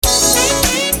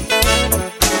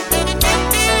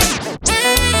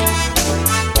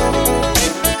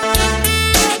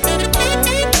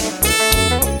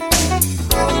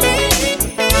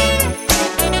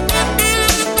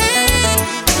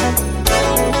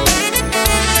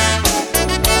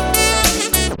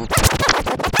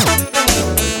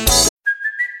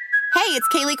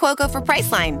Cuoco for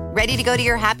Priceline. Ready to go to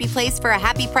your happy place for a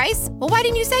happy price? Well, why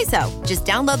didn't you say so? Just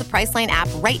download the Priceline app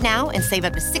right now and save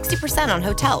up to 60% on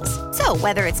hotels. So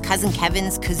whether it's Cousin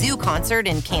Kevin's Kazoo Concert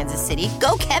in Kansas City,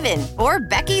 go Kevin, or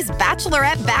Becky's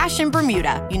Bachelorette Bash in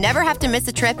Bermuda, you never have to miss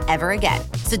a trip ever again.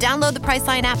 So download the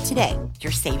Priceline app today.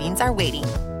 Your savings are waiting.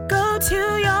 Go to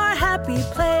your happy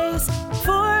place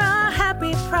for a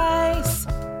happy price.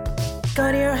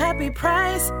 Go to your happy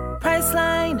price,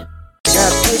 Priceline.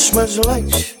 Got Christmas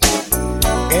lights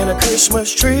and a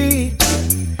Christmas tree.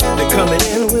 They're coming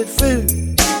in with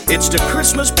food. It's the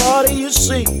Christmas party, you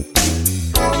see.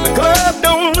 The club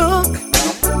don't look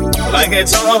like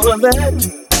it's all of that,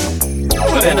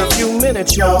 but in a few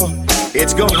minutes, y'all,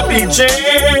 it's gonna be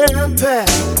jam-packed.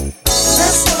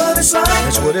 That's what it's like.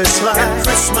 That's what it's like at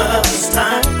Christmas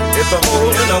time. If the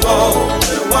hole in the wall,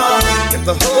 if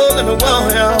the hole in the wall,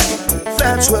 y'all.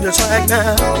 That's what it's like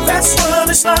now. That's what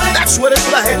it's like. That's what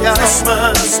it's like, y'all.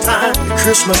 Christmas time.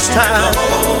 Christmas time.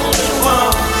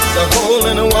 The hole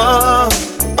in the wall.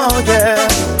 Oh yeah.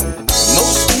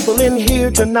 Most people in here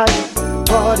tonight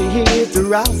party here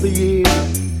throughout the year,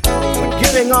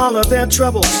 forgetting all of their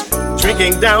troubles,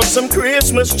 drinking down some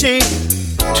Christmas tea.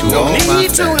 To all my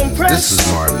fans, this is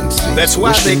Marvin C. That's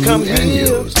why they come here.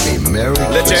 A Merry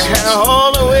Let Christmas. your hair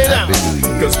all the way down,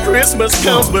 cause Christmas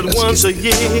comes but once a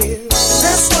year.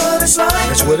 That's what it's like.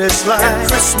 That's what it's like at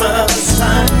Christmas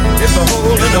time. If the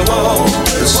hole in the wall,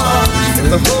 if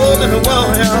the hole in the wall,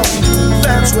 y'all.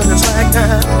 That's what it's like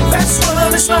now. That's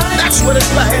what it's like. That's what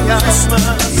it's like at Christmas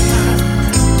time.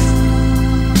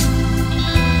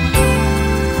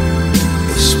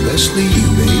 Especially you,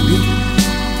 baby.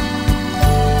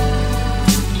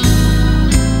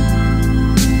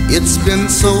 It's been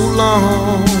so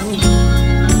long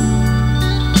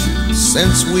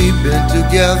since we've been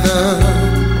together.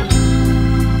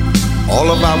 All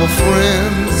of our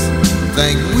friends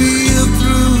think we're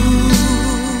through.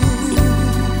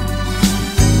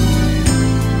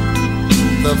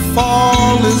 The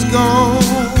fall is gone,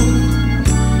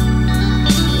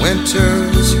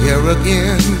 winter's here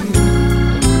again.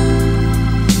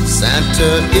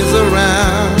 Santa is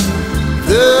around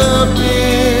the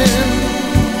bend.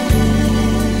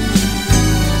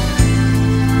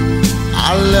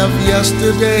 I left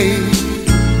yesterday.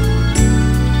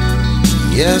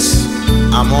 Yes,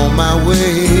 I'm on my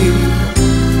way.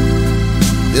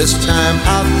 This time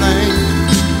I think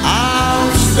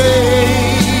I'll stay.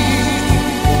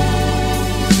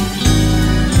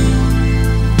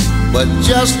 But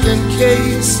just in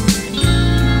case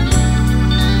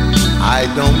I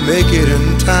don't make it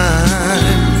in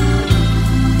time,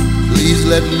 please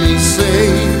let me say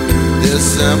this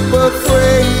simple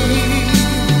phrase.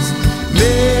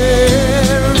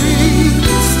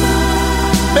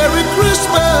 Merry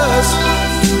Christmas,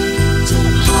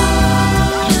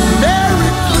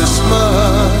 Merry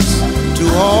Christmas to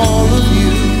all of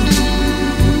you.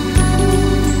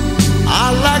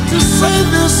 I'd like to say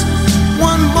this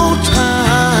one more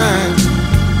time.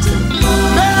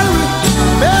 Merry,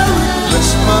 Merry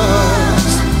Christmas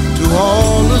to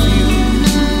all of you.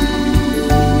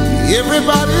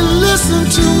 Everybody listen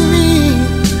to me.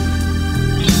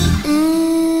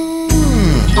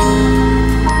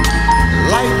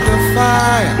 Light the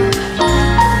fire.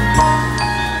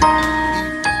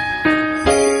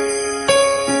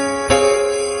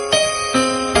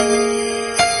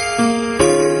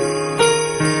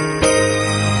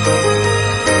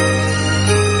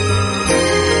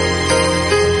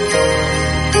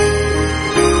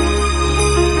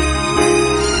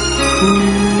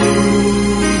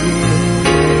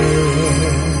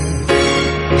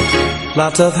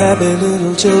 Lots of happy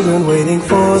little children waiting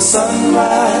for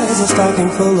sunrise, a stocking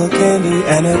full of candy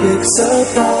and a big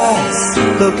surprise.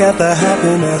 Look at the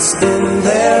happiness in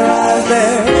their eyes,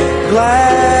 they're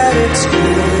glad it's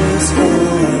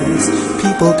Christmas.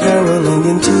 People caroling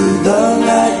into the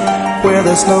night, where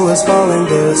the snow is falling,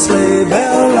 their sleigh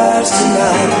bell rides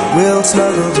tonight. We'll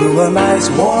snuggle to a nice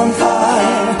warm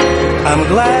fire. I'm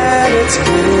glad it's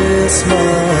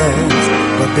Christmas,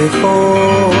 but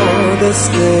before this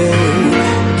day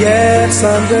gets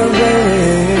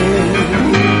underway,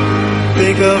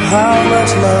 think of how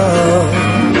much love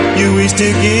you wish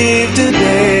to give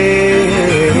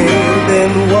today.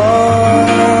 Then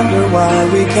wonder why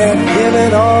we can't give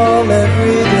it all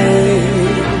every day.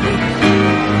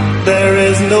 There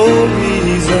is no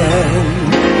reason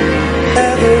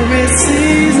every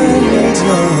season needs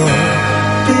love.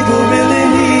 People really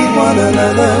need one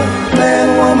another. Man,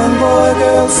 woman, boy,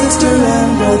 girl, sister,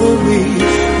 and brother. We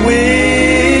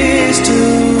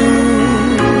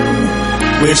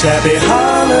wish happy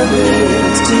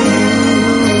holidays to you.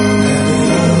 Happy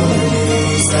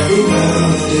holidays. happy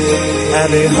holidays.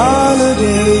 Happy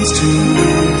holidays to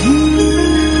you.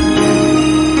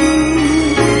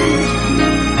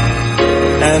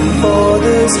 And for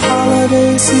this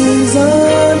holiday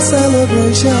season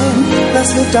celebration,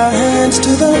 let's lift our hands to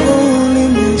the holy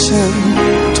nation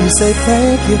to say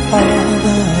thank you,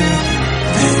 Father.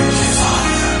 Thank you,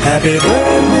 Father. Happy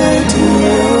birthday to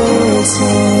your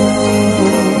son.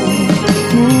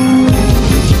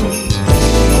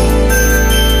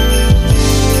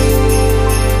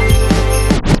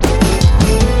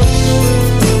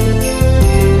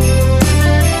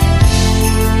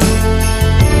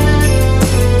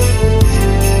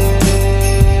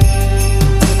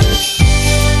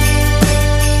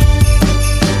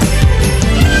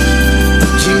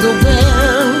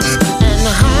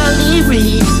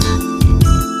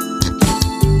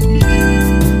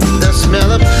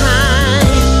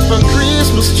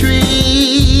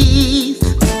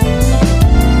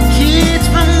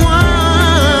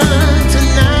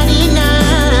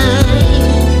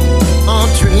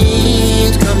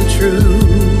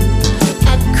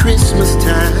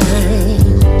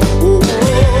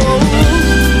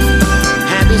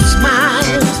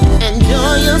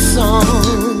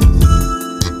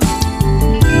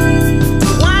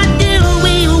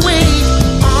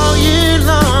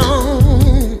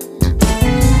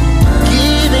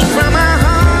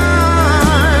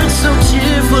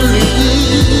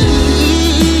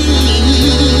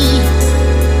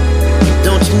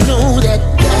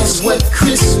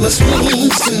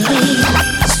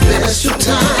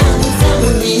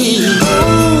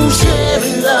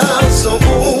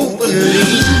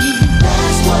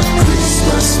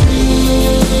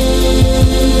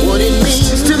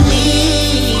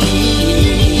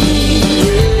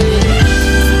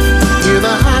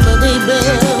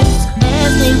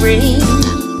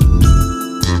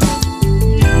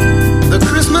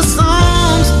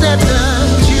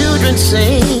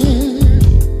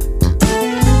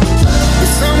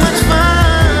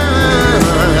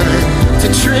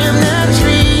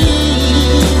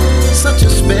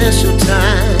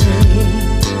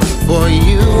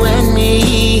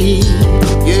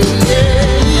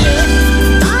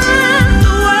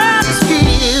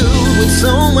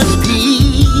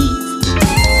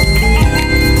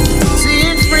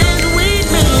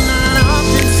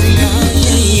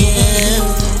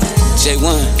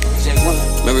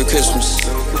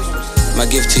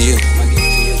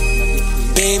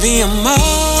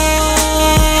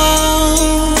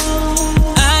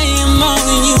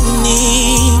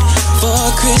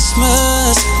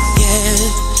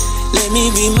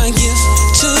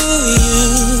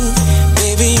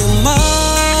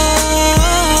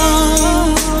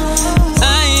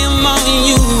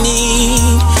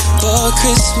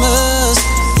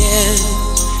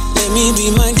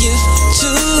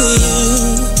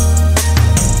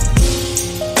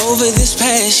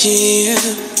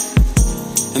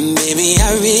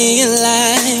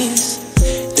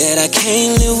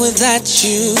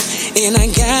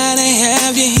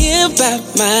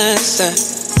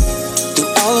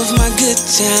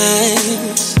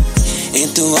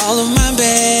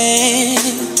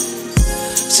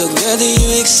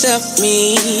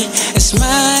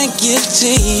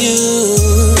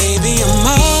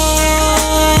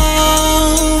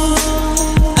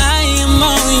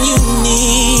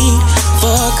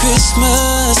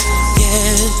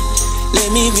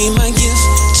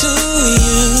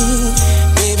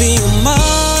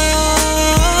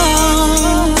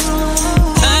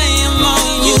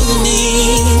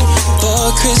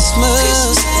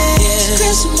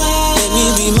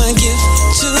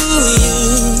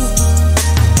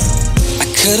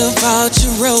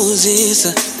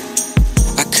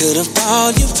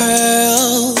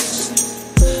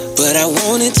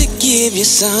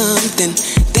 Something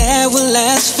that will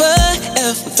last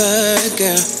forever,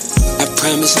 girl. I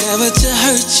promise never to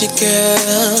hurt you,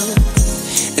 girl,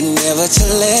 and never to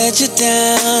let you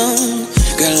down.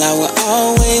 Girl, I will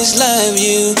always love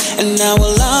you, and I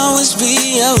will always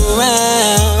be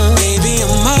around. Baby,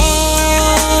 I'm all,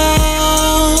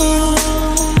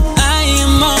 I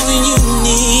am all you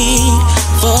need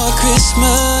for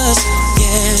Christmas,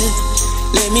 yeah.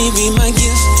 Let me be my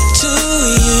gift to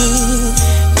you.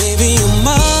 Baby, you're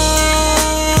mine.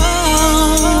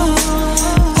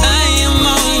 I am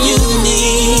all you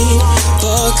need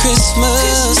for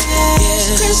Christmas.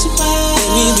 Yeah. Let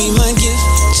me be my gift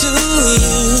to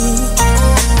you.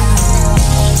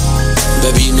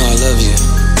 Baby, you know I love you.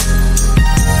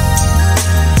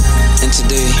 And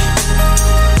today,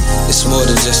 it's more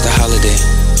than just a holiday.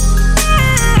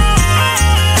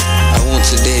 I want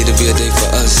today to be a day for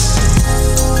us.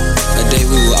 A day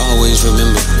we will always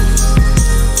remember.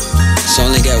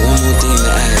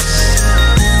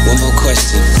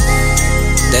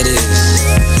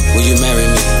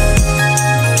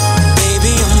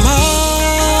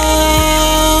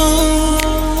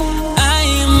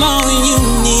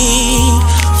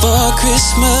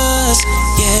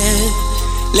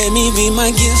 Let me be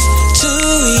my gift to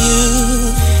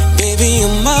you. Baby,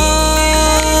 I'm all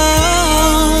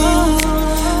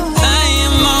I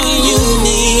am all you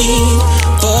need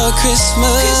for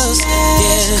Christmas.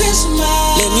 Yeah.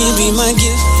 Let me be my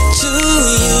gift to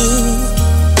you.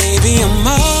 Baby, I'm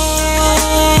all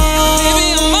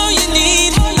you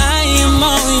need. I am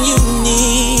all you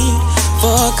need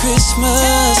for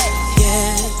Christmas.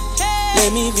 Yeah.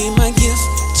 Let me be my gift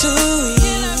to you.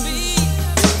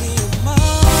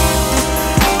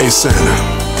 Hey Santa,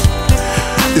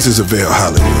 this is a Vail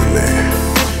Hollywood, man.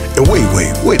 And wait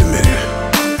a minute.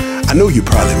 I know you're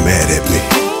probably mad at me,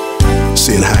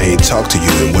 seeing how I ain't talked to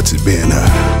you in what's it been,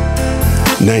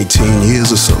 19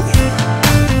 years or so.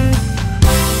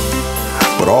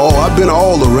 But I've been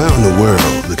all around the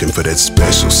world looking for that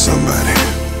special somebody.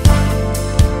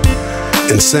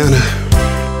 And Santa,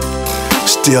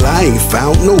 still I ain't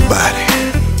found nobody.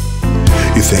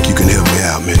 You think you can help me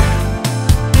out, man?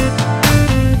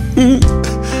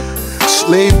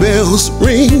 Sleigh bells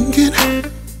ringing,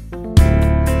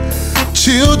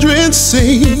 children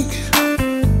sing.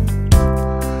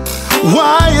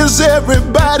 Why is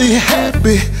everybody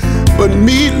happy but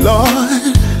me, Lord?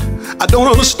 I don't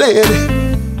understand it.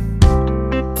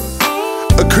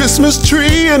 A Christmas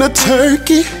tree and a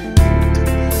turkey,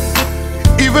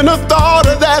 even the thought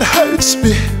of that hurts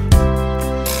me.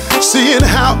 Seeing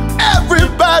how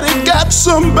everybody got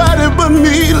somebody but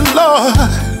me, Lord.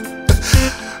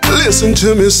 Listen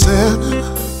to me, Santa.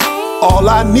 All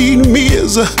I need me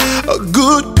is a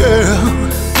good girl.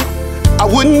 I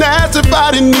wouldn't ask if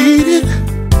I didn't need it.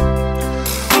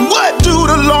 What do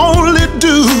the lonely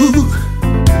do?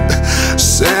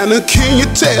 Santa, can you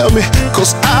tell me?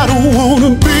 'Cause I don't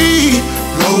wanna be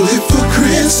lonely for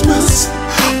Christmas.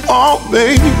 Oh,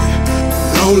 baby,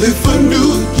 lonely for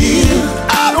New Year.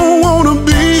 I don't wanna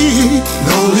be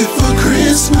lonely for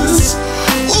Christmas.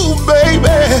 Ooh,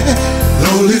 baby,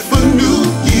 lonely for New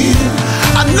Year.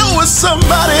 I know it's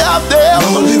somebody out there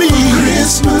lonely for me. For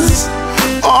Christmas.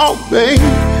 Oh, baby,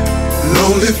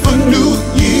 lonely for New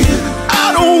Year.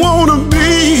 I don't wanna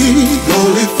be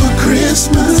lonely for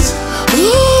Christmas.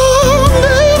 Ooh,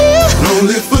 baby,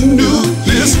 lonely for New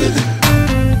Year.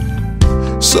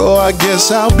 So I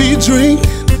guess I'll be drinking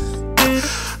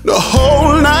the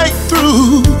whole night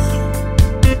through.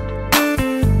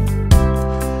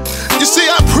 You see,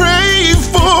 I prayed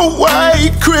for a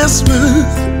white Christmas,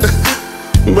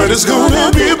 but it's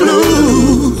gonna be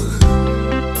blue.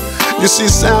 You see,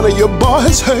 Santa, your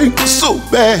boy's hurt so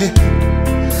bad.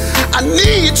 I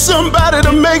need somebody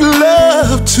to make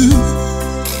love to.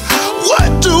 What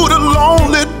do the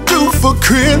lonely do for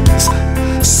Christmas?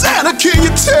 Santa, can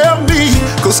you tell me?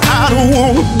 'Cause I don't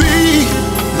wanna be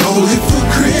lonely for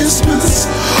Christmas.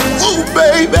 Ooh,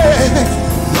 baby,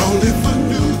 lonely for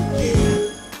New Year.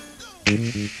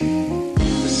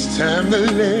 It's time to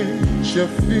let your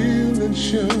feelings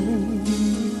show.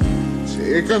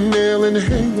 Take a nail and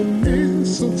hang the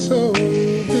mistletoe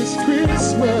this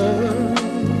Christmas.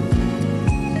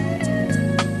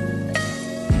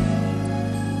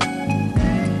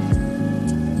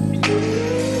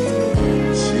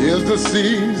 Tis the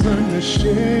season to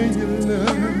share your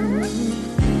love,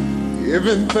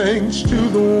 giving thanks to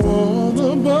the one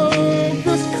above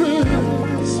this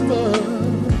Christmas.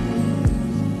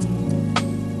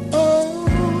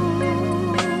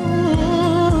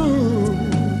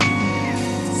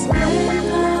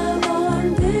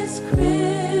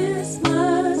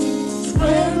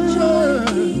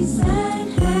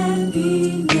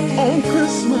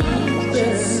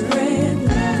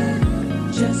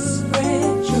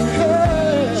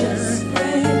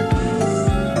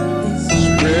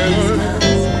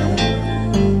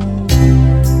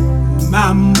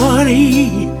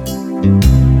 Money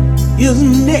is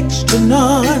next to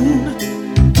none,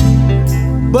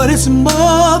 but it's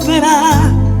more than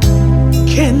I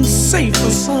can say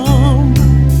for some.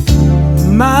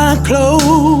 My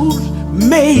clothes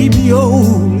may be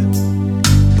old,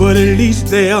 but at least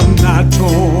they are not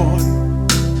torn.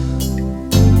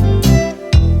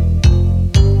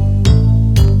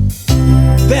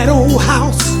 That old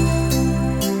house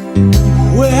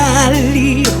where I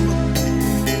live,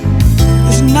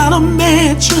 not a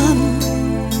mansion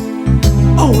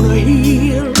on a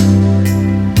hill,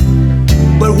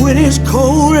 but when it's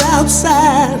cold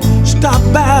outside, stop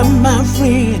by, my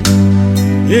friend,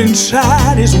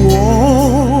 inside is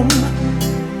warm.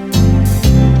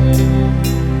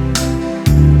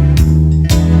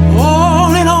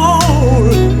 All in all,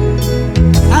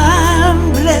 I'm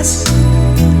blessed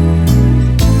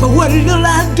for what little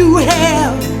I do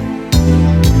have.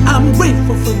 I'm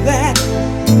grateful for that.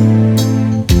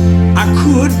 I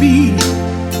could be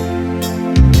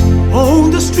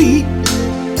on the street,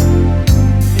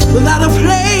 without a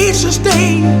place to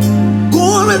stay,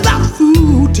 going without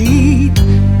food to eat.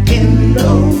 And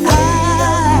no, I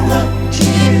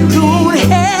don't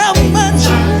have much,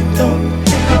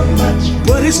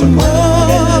 but it's more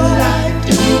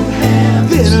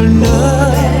than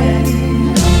enough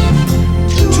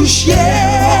to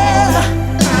share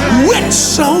with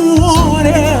someone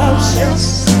else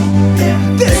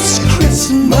this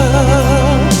Christmas.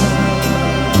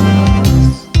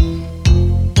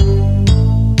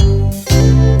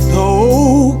 The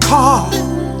old car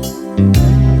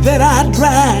that I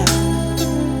drive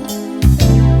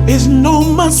is no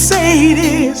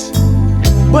Mercedes,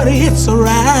 but it's a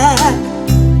ride.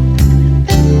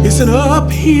 It's an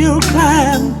uphill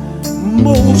climb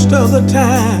most of the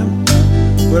time,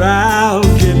 but I'll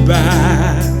get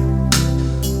by.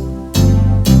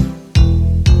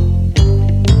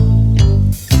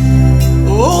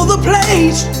 Oh, the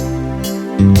place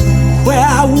where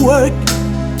I work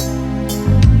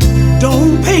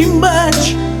don't pay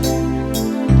much,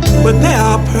 but there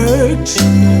are perks.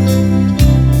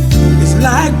 It's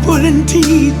like pulling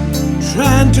teeth,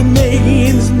 trying to make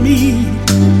ends meet,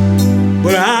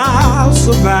 but I'll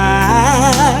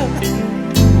survive.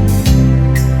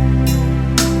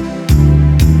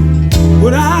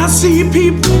 When I see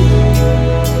people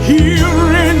here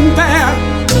and there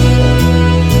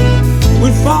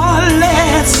with far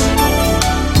less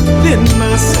than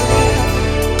myself,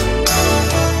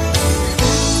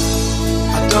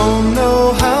 I don't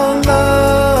know how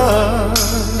love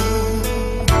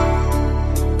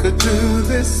could do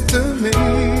this to me.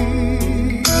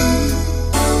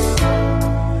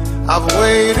 I've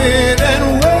waited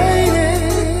and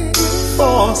waited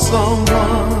for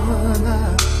someone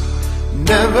I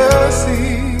never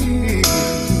see,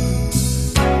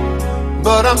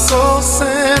 but I'm so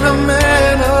sentimental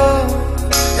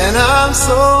and I'm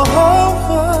so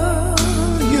hopeful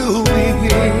you'll be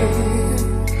here.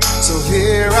 So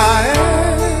here I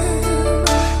am,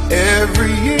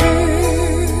 every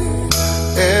year,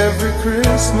 every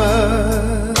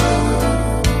Christmas.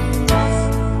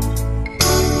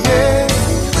 Yeah,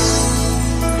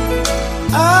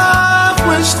 I've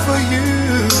wished for you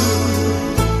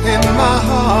in my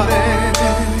heart and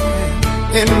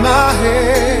in my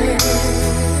head,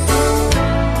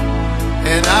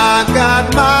 and I got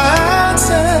my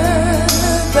answer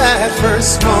that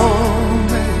first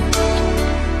moment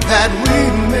that we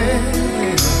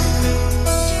met.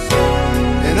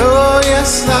 And oh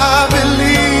yes, I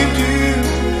believed you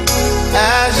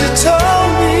as you told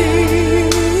me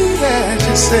that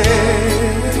you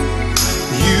said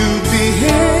you'd be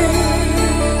here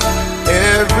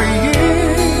every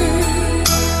year,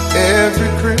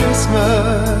 every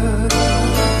Christmas.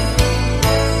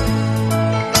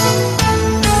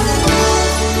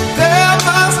 There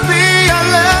must be a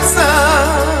lesson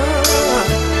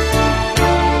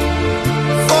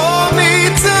for me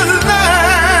to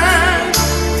learn.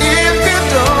 If you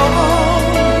don't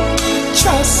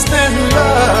trust and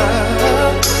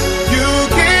love, you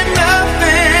get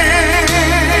nothing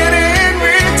in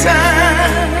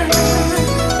return.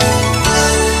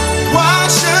 Why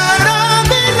should I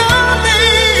be lonely?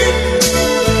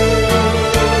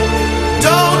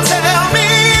 Don't tell me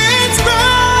it's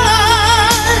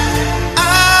right. I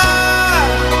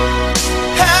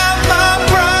have my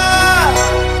pride,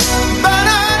 but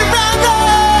I'd rather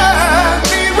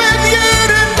be with you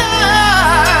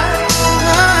tonight.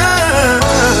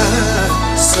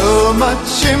 So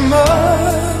much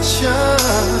emotion,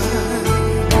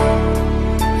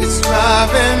 it's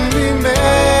driving me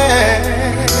mad.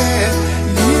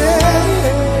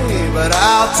 Yeah, but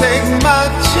I'll take my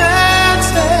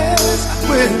chances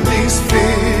with these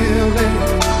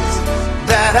feelings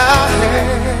that I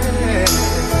have,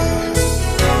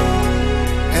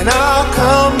 and I'll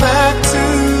come back to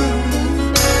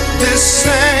this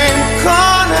same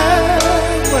corner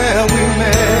where we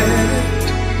met,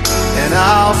 and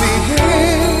I'll be here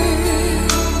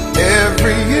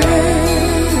every year,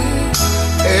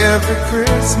 every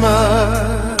Christmas.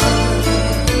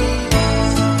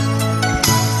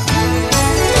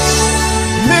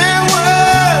 Mere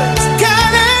words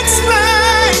can't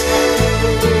explain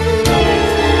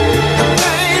the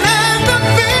pain and the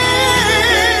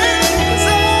feelings.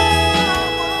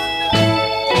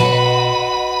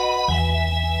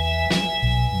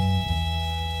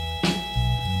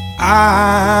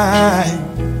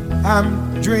 I'm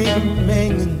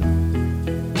dreaming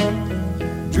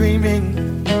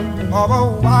of a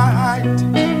white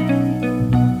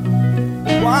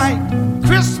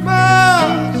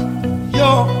Christmas.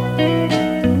 You're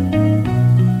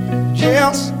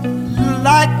just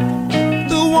like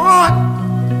the one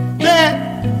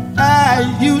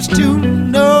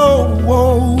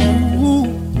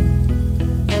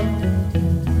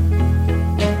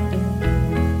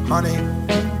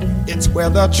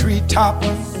the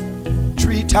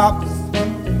treetops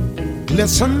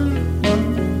glisten.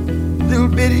 Little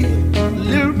bitty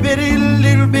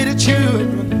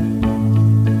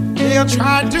children, they are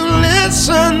trying to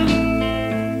listen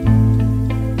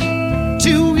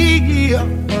to hear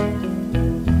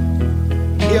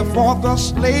for the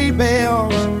sleigh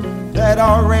bells that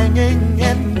are ringing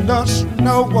in the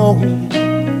snow.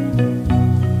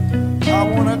 I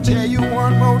wanna tell you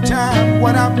one more time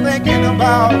what I'm thinking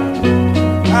about.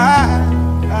 I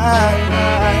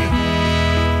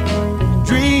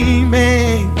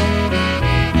dreaming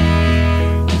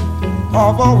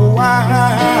of a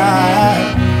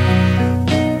white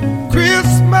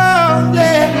Christmas,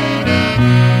 yeah.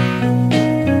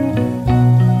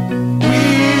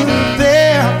 With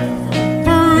their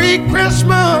free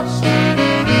Christmas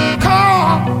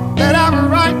card that I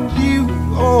write you.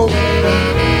 Oh.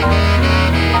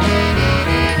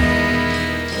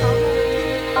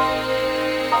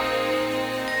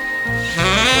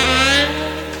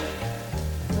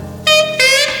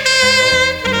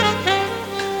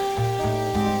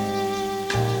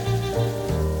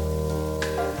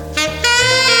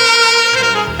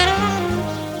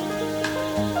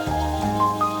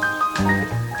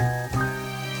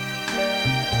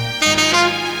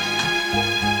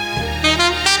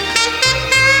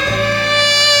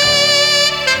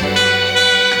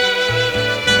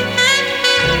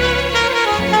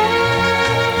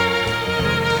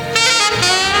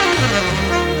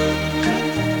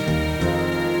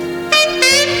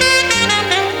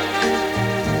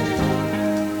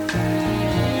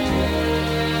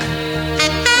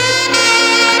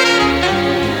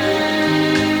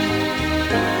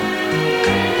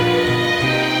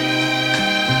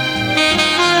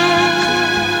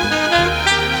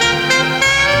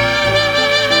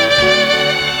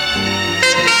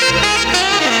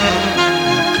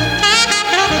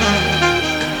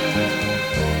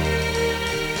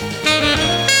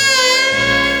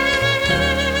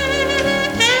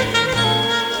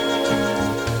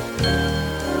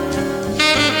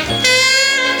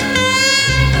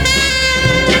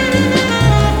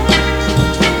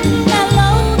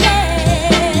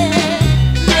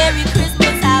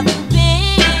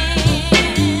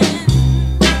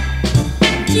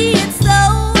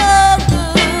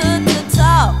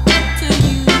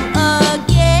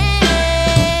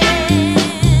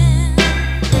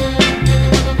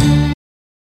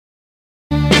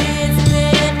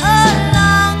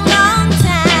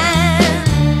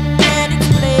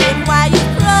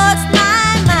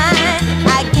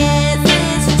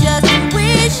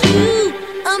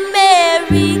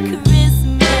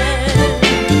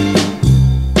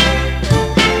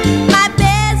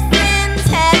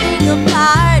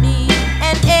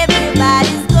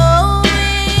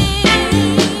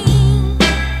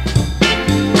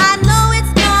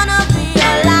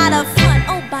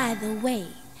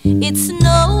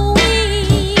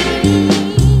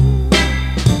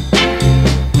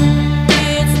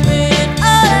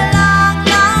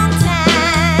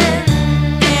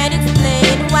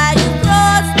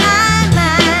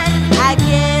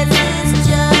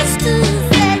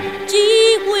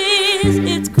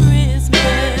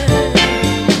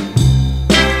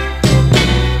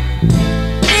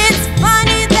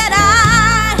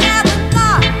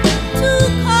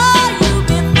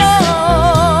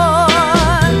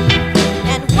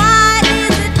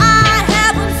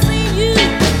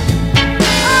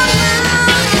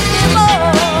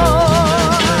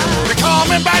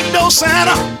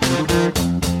 Santa,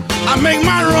 I make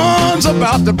my runs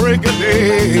about the break of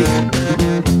day.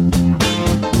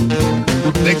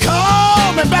 They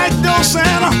call me back door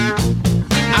Santa,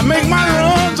 I make my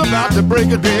runs about the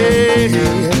break of day.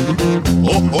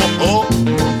 Oh, oh, oh,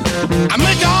 I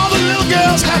make all the little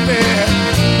girls happy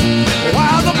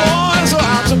while the boys are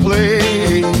out to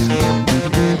play.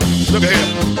 Look at here,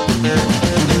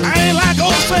 I ain't like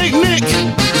old Saint Nick,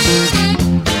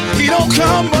 he don't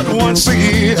come but once a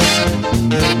year.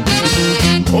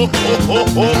 Oh, oh, oh,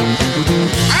 oh.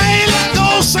 I ain't like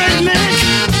old Saint Nick,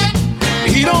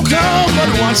 he don't come but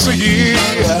once a year.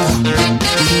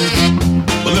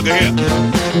 But look at here,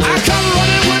 I come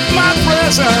running with my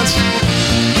presents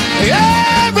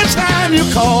every time you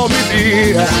call me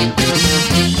dear.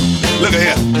 Look at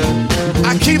here,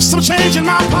 I keep some change in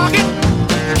my pocket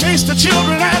in case the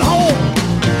children at home,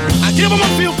 I give them a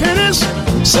few pennies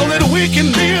so that we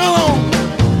can be alone.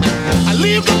 I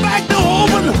leave the back door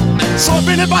open so if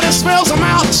anybody smells them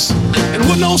out, and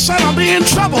with no sign I'll be in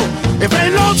trouble. If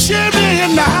ain't no chimney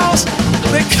in the house,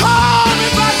 they call me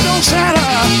back door Santa.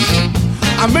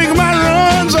 I make my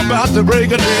runs about the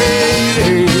break of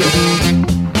day.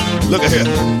 Look at here.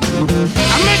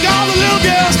 I make all the little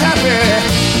girls happy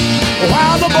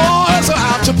while the boys are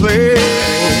out to play.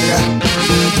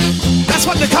 That's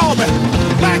what they call me,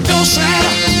 Black Nose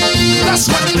Santa. That's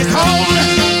what they call me.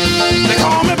 They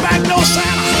call me Black Nose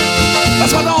Santa.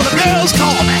 That's what all the girls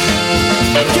call me.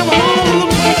 Give them all the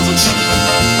little presents.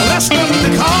 That's what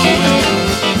they call me.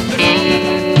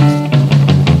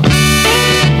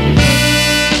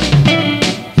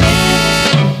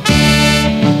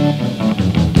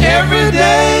 Every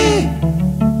day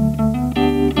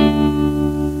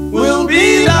will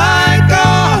be like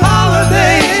a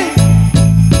holiday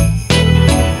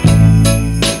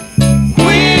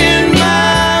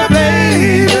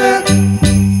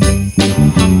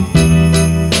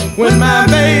when my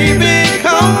baby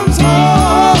comes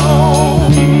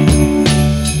home.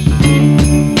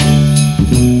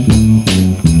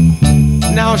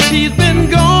 Now she's been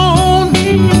gone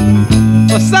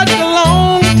for such a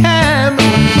long time.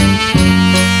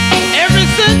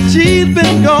 She's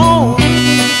been gone,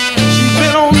 she's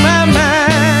been on my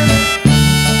mind.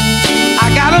 I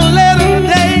got a letter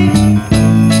today,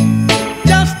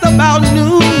 just about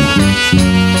noon.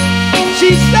 She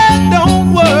said,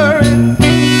 don't worry,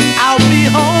 I'll be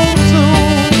home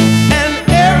soon. And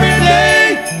every day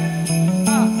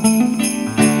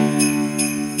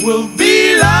will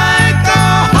be like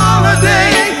a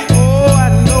holiday. Oh, I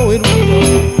know it will.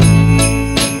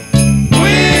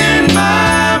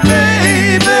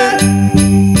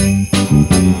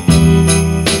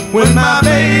 When my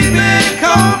baby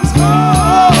comes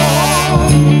home,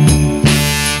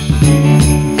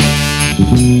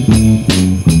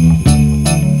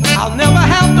 I'll never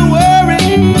have to worry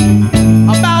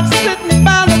about sitting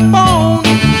by the phone.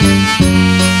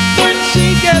 When she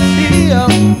gets here,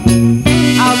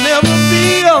 I'll never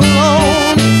be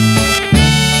alone.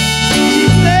 She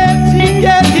said she'd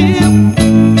get here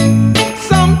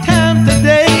sometime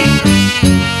today.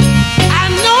 I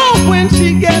know when she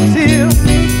gets here,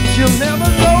 she'll never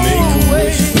go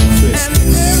away.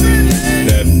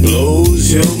 That blows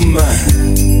your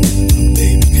mind,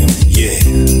 baby. Come, yeah,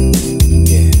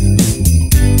 yeah.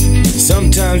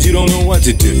 Sometimes you don't know what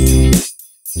to do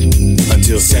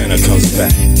until Santa comes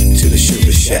back to the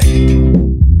sugar shack.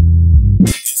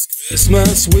 It's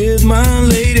Christmas with my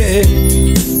lady,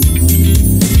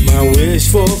 my wish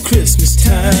for Christmas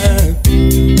time.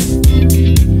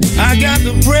 I got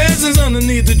the presents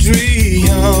underneath the tree,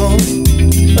 y'all.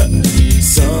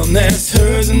 Some that's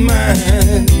hers and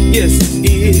mine, yes it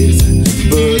is.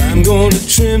 But I'm gonna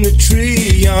trim the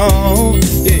tree, y'all,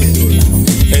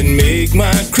 yeah, and make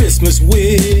my Christmas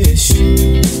wish.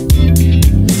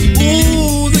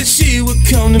 Ooh, that she would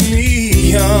come to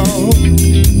me, y'all,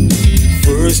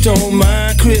 first on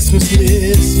my Christmas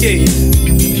list, yeah.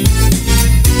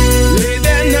 Late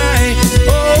that night,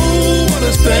 oh, what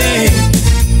a thing.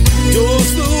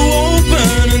 Doors flew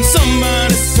open and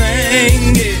somebody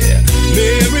sang, yeah.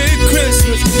 Merry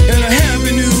Christmas and a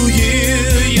Happy New Year,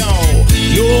 y'all.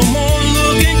 No more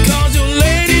looking cause your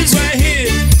lady's right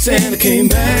here. Santa came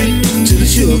back to the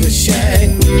sugar shack.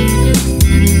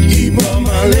 He brought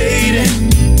my lady,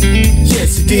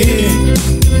 yes he did.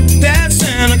 That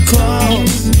Santa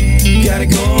Claus got it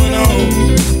going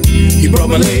on. He brought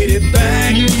my lady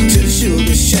back to the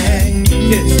sugar shack,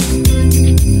 yes.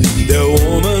 The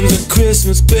woman's a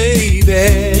Christmas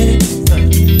baby,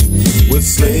 with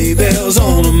sleigh bells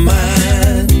on her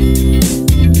mind.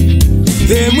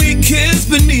 Then we kissed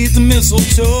beneath the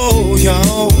mistletoe,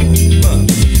 y'all,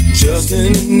 just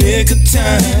in the nick of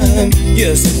time.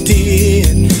 Yes, I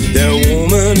did. That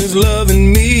woman is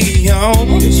loving me, y'all.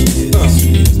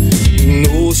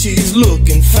 No, she's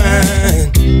looking fine.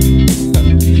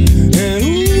 And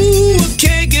ooh, a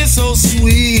cake is so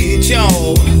sweet,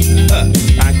 y'all.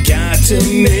 I got to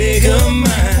make her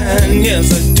mine,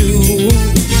 yes I do.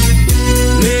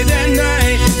 Late that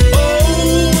night,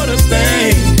 oh what a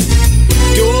thing.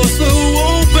 Doors flew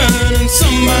open and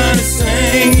somebody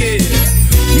sang, yeah.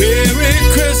 Merry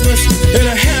Christmas and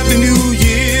a Happy New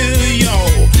Year,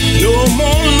 y'all. No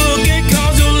more looking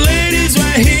cause your lady's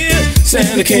right here.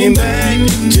 Santa came back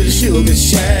to the sugar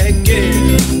shack, yeah.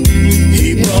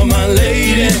 He brought my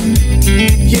lady,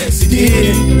 yes he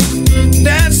did.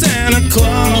 That Santa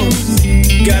Claus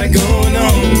got it going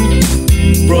on.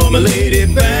 Brought my lady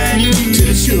back to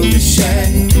the sugar shack,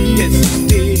 yes he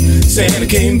did. Santa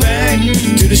came back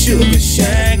to the sugar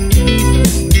shack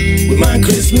with my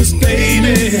Christmas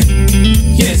baby,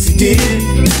 yes he did.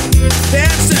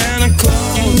 That Santa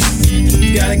Claus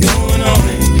got it going on.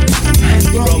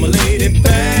 Brought my lady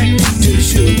back to the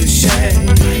sugar shack.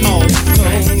 Oh, come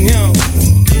on.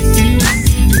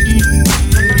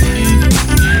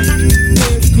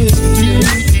 Merry Christmas,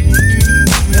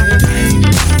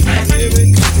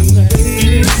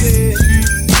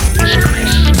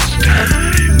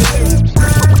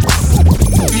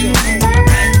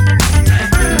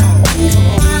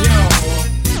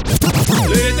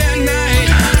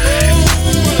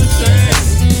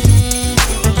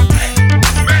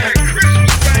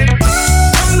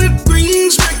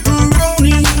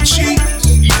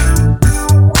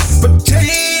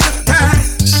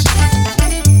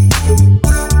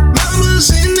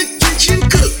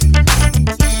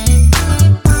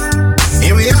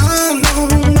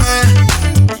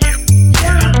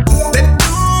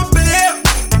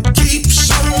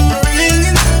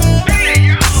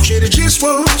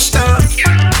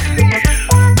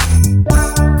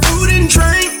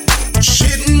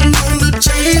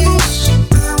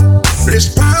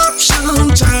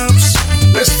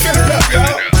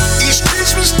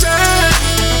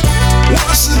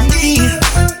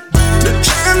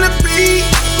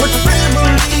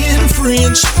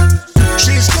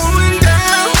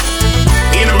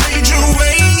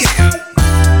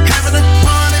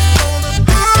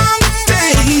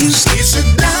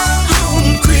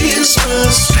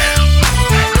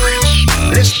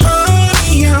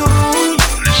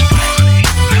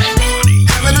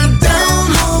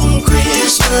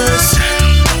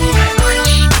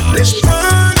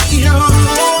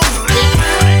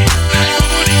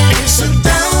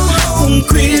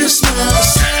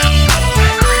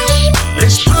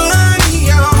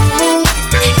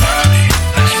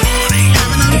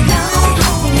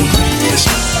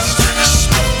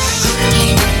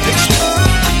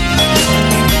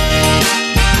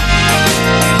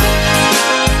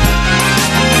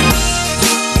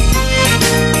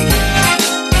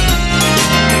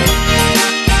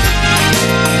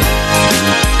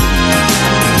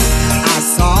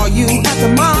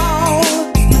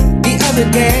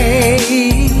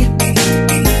 day,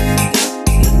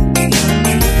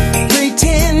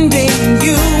 pretending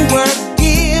you were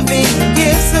giving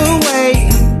gifts away.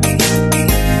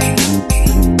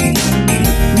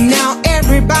 Now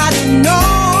everybody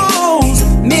knows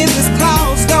Mrs.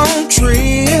 Claus don't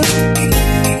trip,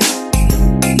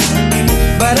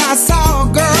 but I saw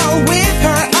a girl with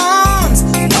her arms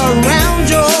around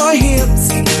your hips.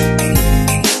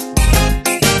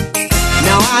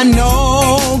 Now I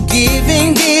know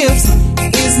giving gifts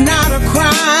is not a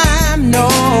crime, no,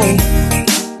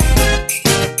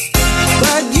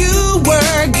 but you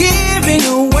were giving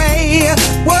away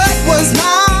what was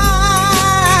mine.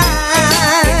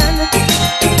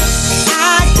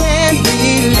 I can't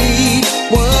believe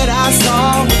what I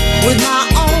saw with my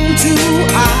own two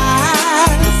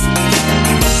eyes.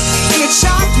 It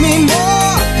shocked me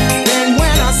more than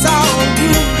when I saw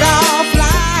Rudolph fly.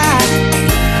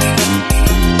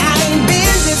 I ain't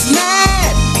been this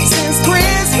mad since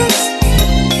Christmas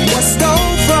was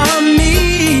stole from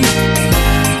me.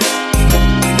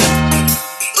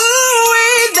 Ooh,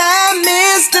 that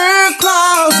Mr.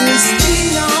 Claus is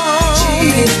cheating on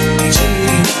me.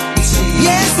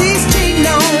 Yes, he's cheating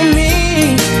on me.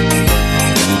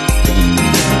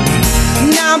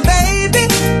 Now, baby,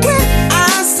 when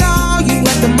I saw you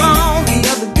at the mall the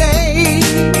other day,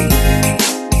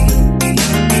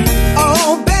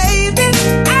 oh, baby,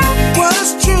 I was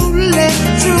truly,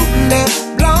 truly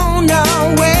blown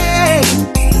away.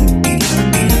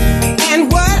 And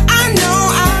what I know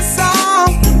I saw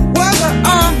was her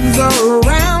arms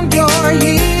around your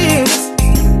hips.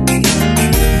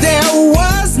 There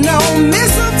was no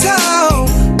mistletoe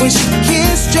when she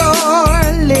kissed your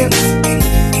lips.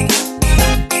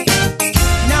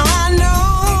 Now I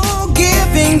know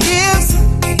giving gifts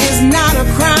is not a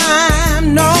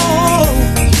crime, no,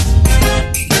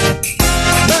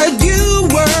 but you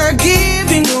were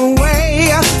giving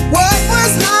away what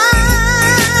was mine.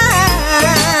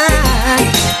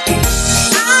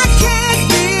 I can't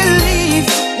believe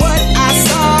what I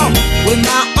saw with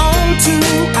my own two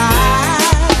eyes.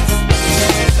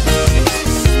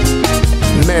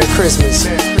 Merry Christmas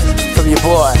from your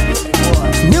boy,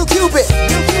 New Cupid.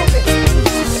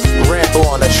 Rambo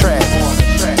on the track.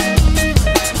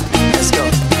 Let's go,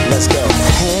 let's go.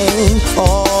 Hang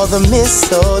all the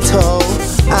mistletoe,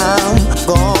 I'm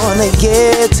gonna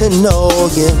get to know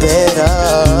you better.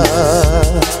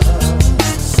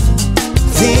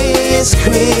 This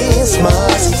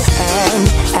Christmas, and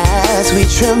as we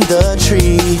trim the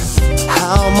tree,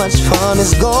 how much fun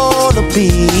it's gonna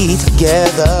be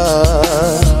together.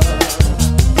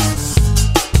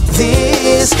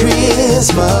 This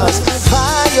Christmas,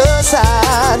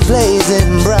 fireside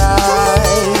blazing bright.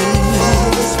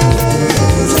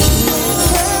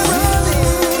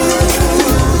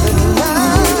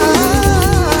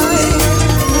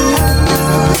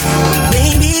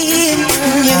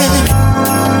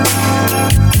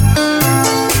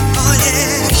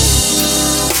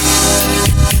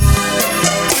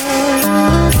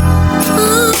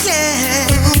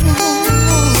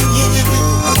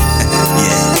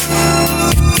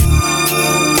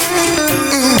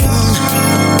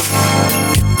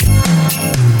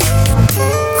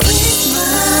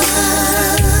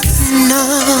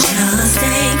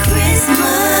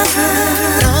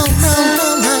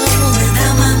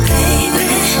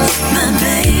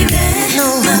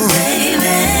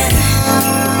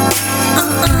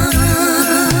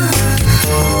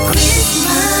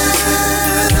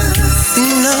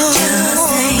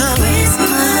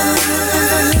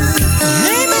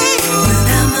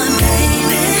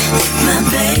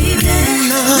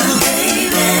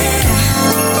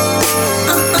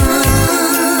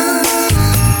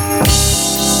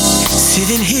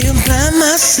 Sitting here by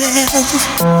myself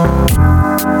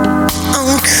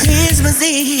on Christmas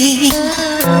Eve,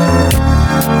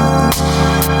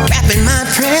 wrapping my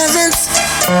presents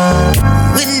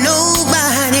with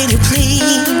nobody to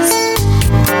please.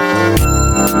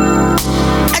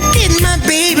 I did my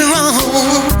baby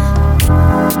wrong,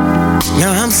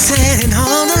 now I'm sad and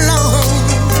all alone,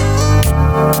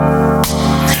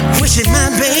 wishing my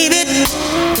baby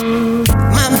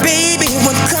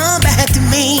would come back to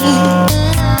me.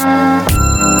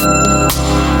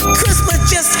 Christmas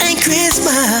just ain't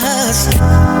Christmas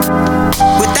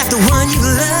without the one you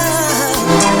love.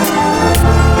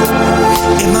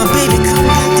 And my baby come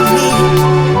back to me.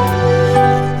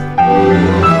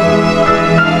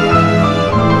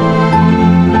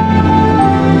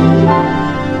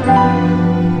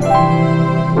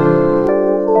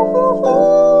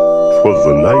 was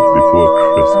the night before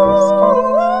Christmas,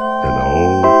 and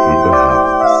all through the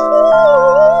house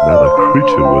not a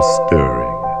creature was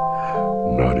stirring,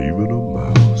 not even a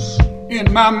mouse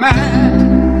in my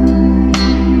mind.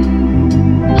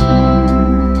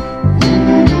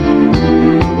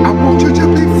 I want you to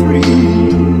be free.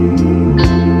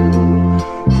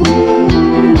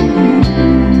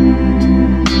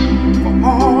 For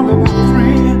all of my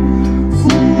friends,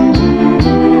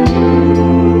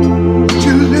 would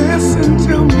you listen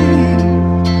to me?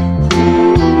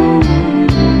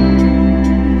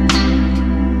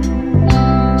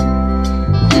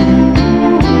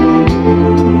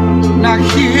 Now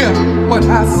hear what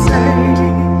I say.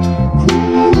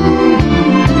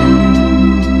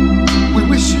 We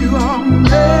wish you a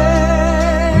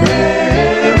Merry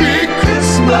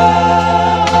Christmas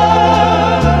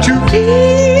to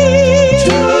each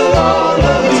all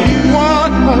of you,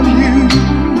 one of you.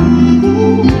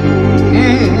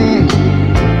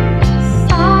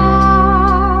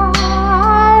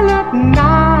 Silent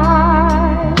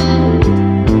night,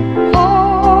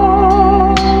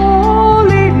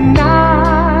 holy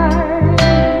night,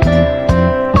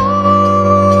 all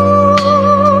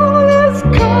is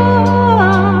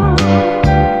calm,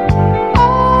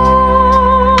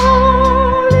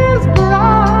 all is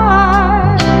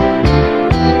bright,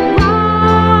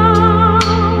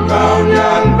 round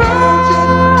yon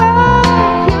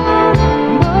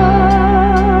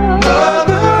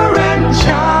mother and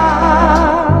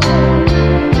child,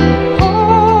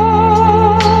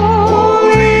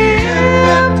 holy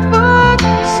infant,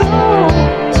 so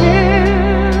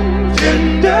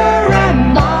tender and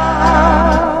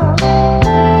mild,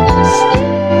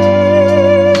 sleep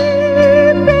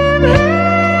in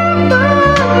heavenly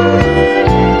peace.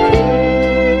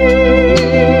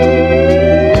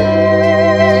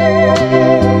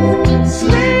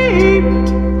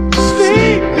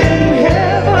 Sleep in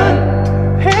heaven,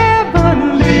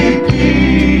 heavenly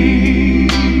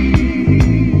peace.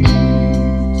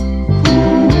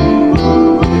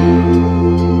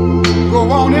 Go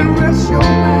on and rest your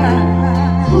mind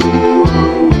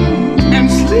and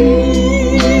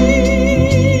sleep.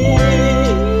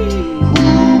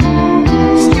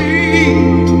 Sleep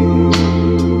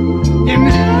in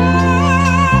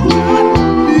heavenly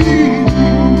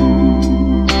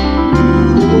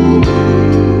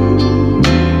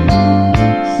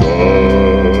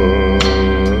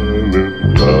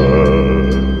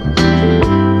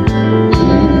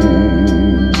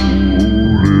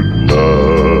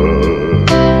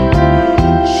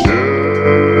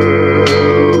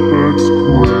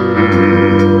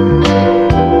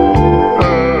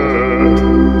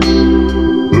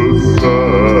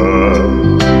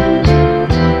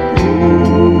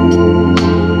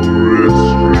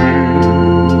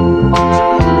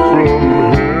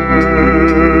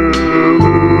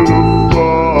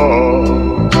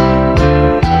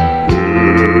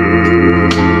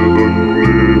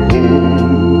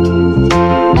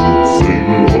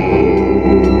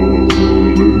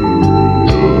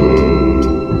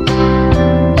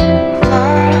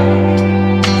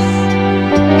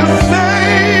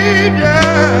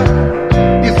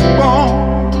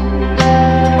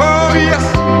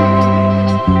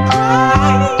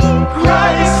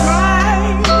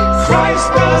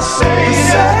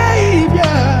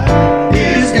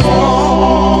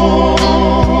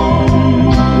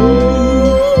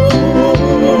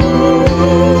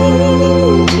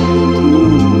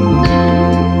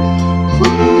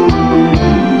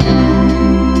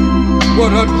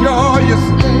what a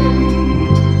joyous day.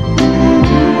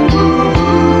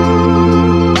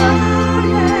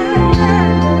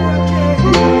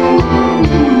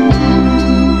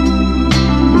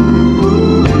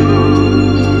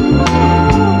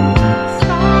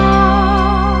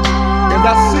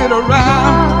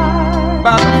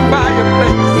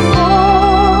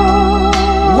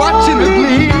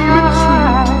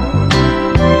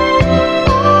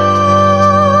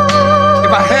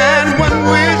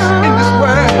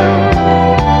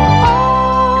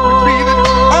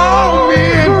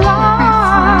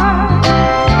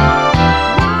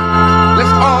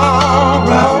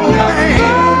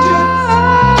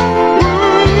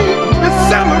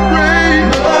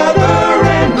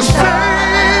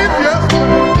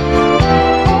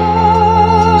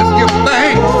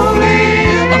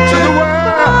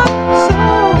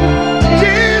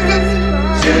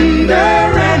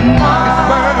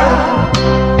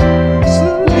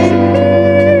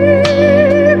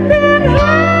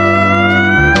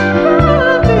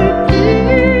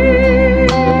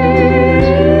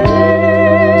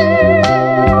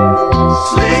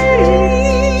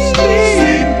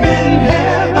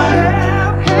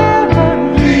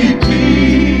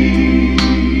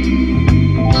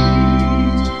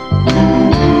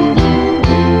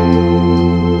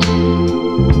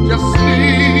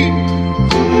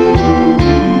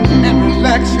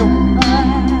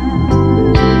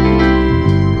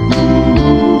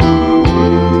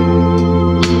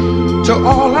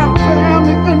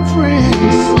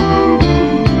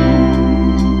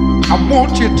 I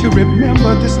want you to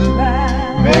remember this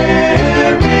line.